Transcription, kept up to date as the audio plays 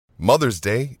Mother's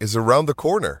Day is around the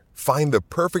corner. Find the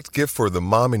perfect gift for the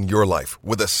mom in your life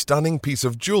with a stunning piece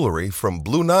of jewelry from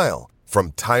Blue Nile.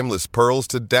 From timeless pearls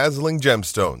to dazzling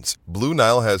gemstones, Blue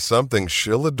Nile has something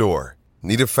she'll adore.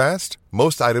 Need it fast?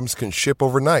 Most items can ship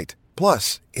overnight.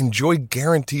 Plus, enjoy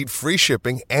guaranteed free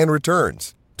shipping and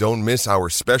returns. Don't miss our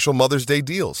special Mother's Day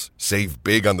deals. Save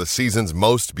big on the season's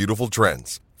most beautiful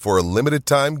trends. For a limited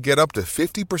time, get up to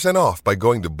 50% off by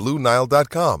going to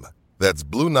BlueNile.com. That's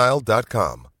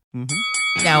BlueNile.com.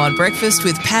 Mm-hmm. Now on Breakfast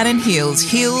with Pat and Heels,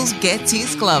 Heels gets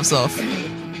his gloves off.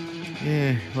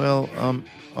 Yeah, well,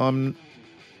 I'm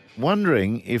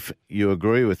wondering if you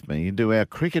agree with me. Do our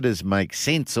cricketers make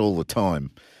sense all the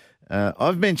time?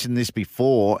 I've mentioned this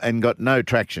before and got no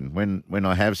traction when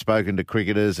I have spoken to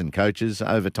cricketers and coaches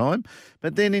over time.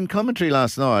 But then in commentary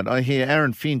last night, I hear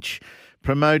Aaron Finch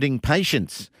promoting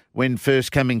patience when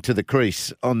first coming to the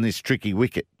crease on this tricky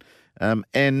wicket.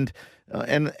 And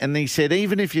he said,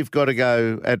 even if you've got to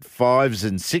go at 5s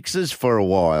and 6s for a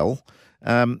while,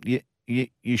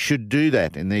 you should do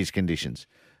that in these conditions.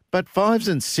 But 5s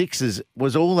and 6s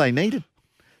was all they needed.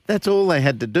 That's all they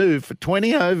had to do for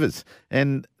 20 overs.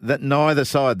 And that neither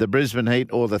side, the Brisbane Heat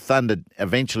or the Thunder,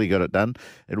 eventually got it done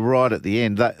right at the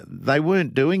end. They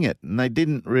weren't doing it, and they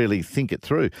didn't really think it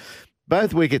through.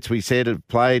 Both wickets, we said, have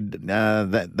played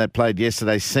that played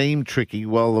yesterday seemed tricky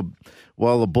while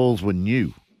the balls were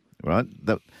new, right?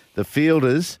 The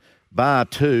fielders, bar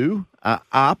 2, are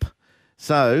up.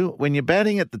 So when you're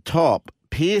batting at the top,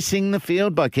 piercing the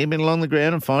field by keeping along the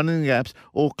ground and finding the gaps,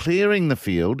 or clearing the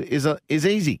field is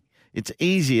easy. It's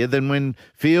easier than when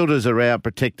fielders are out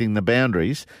protecting the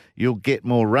boundaries. You'll get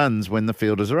more runs when the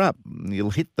fielders are up. You'll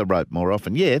hit the rope more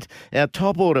often. Yet our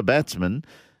top order batsmen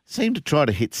seem to try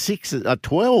to hit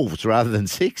 12s rather than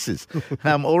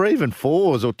 6s, or even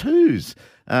 4s or 2s.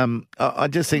 I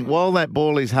just think while that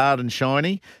ball is hard and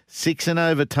shiny, 6 and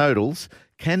over totals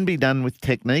can be done with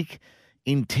technique,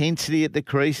 intensity at the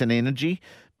crease and energy,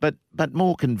 but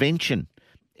more convention.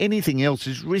 Anything else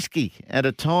is risky at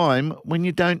a time when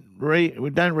we don't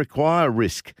require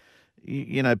risk.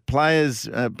 Players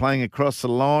playing across the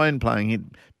line,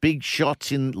 playing big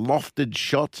shots in lofted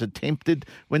shots attempted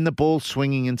when the ball's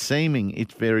swinging and seaming,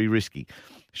 it's very risky.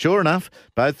 Sure enough,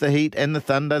 both the Heat and the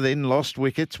Thunder then lost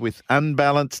wickets with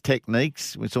unbalanced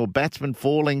techniques. We saw batsmen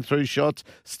falling through shots,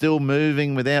 still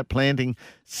moving without planting,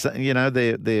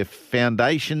 their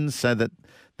foundations so that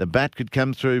the bat could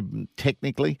come through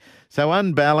technically. So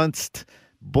unbalanced,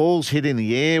 balls hit in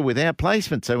the air without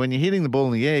placement. So when you're hitting the ball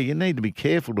in the air, you need to be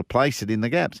careful to place it in the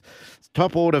gaps.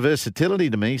 Top order versatility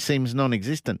to me seems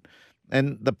non-existent.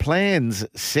 And the plans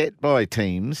set by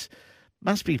teams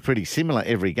must be pretty similar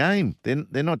every game.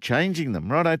 They're not changing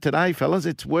them. Righto today, fellas,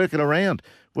 it's work it around.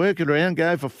 Work it around,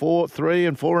 go for 3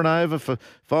 and 4 and over for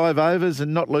 5 overs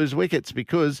and not lose wickets,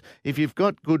 because if you've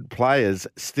got good players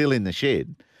still in the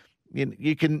shed,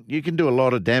 you can do a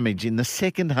lot of damage in the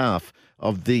second half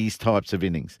of these types of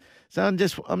innings. So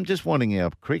I'm just wanting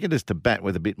our cricketers to bat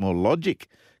with a bit more logic.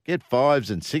 Get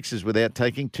 5s and 6s without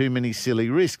taking too many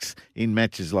silly risks in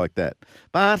matches like that.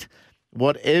 But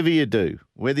whatever you do,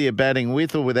 whether you're batting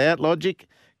with or without logic,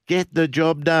 get the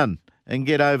job done and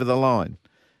get over the line.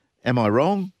 Am I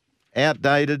wrong,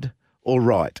 outdated, or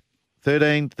right?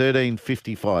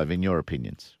 13-13-55 in your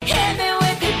opinions. Hit me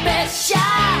with your best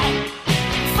shot.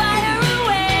 Fire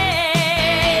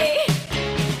away.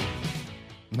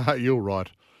 No, you're right.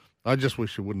 I just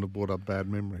wish you wouldn't have brought up bad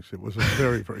memories. It was a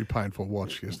very, very painful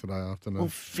watch yesterday afternoon. Well,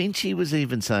 Finchy was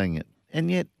even saying it, and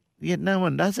yet no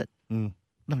one does it. Mm.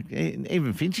 Like,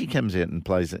 even Finchy comes out and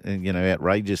plays,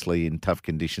 outrageously in tough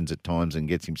conditions at times and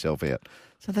gets himself out.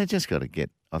 So they just got to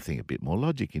get, I think, a bit more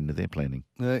logic into their planning.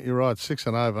 Yeah, you're right. 6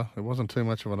 and over. It wasn't too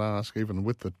much of an ask, even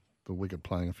with the wicket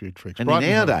playing a few tricks. And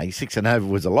in our day, 6 and over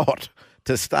was a lot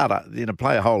to start.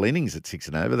 Play a whole innings at 6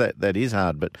 and over. That is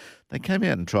hard. But they came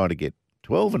out and tried to get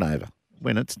 12 and over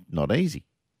when it's not easy.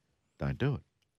 Don't do it.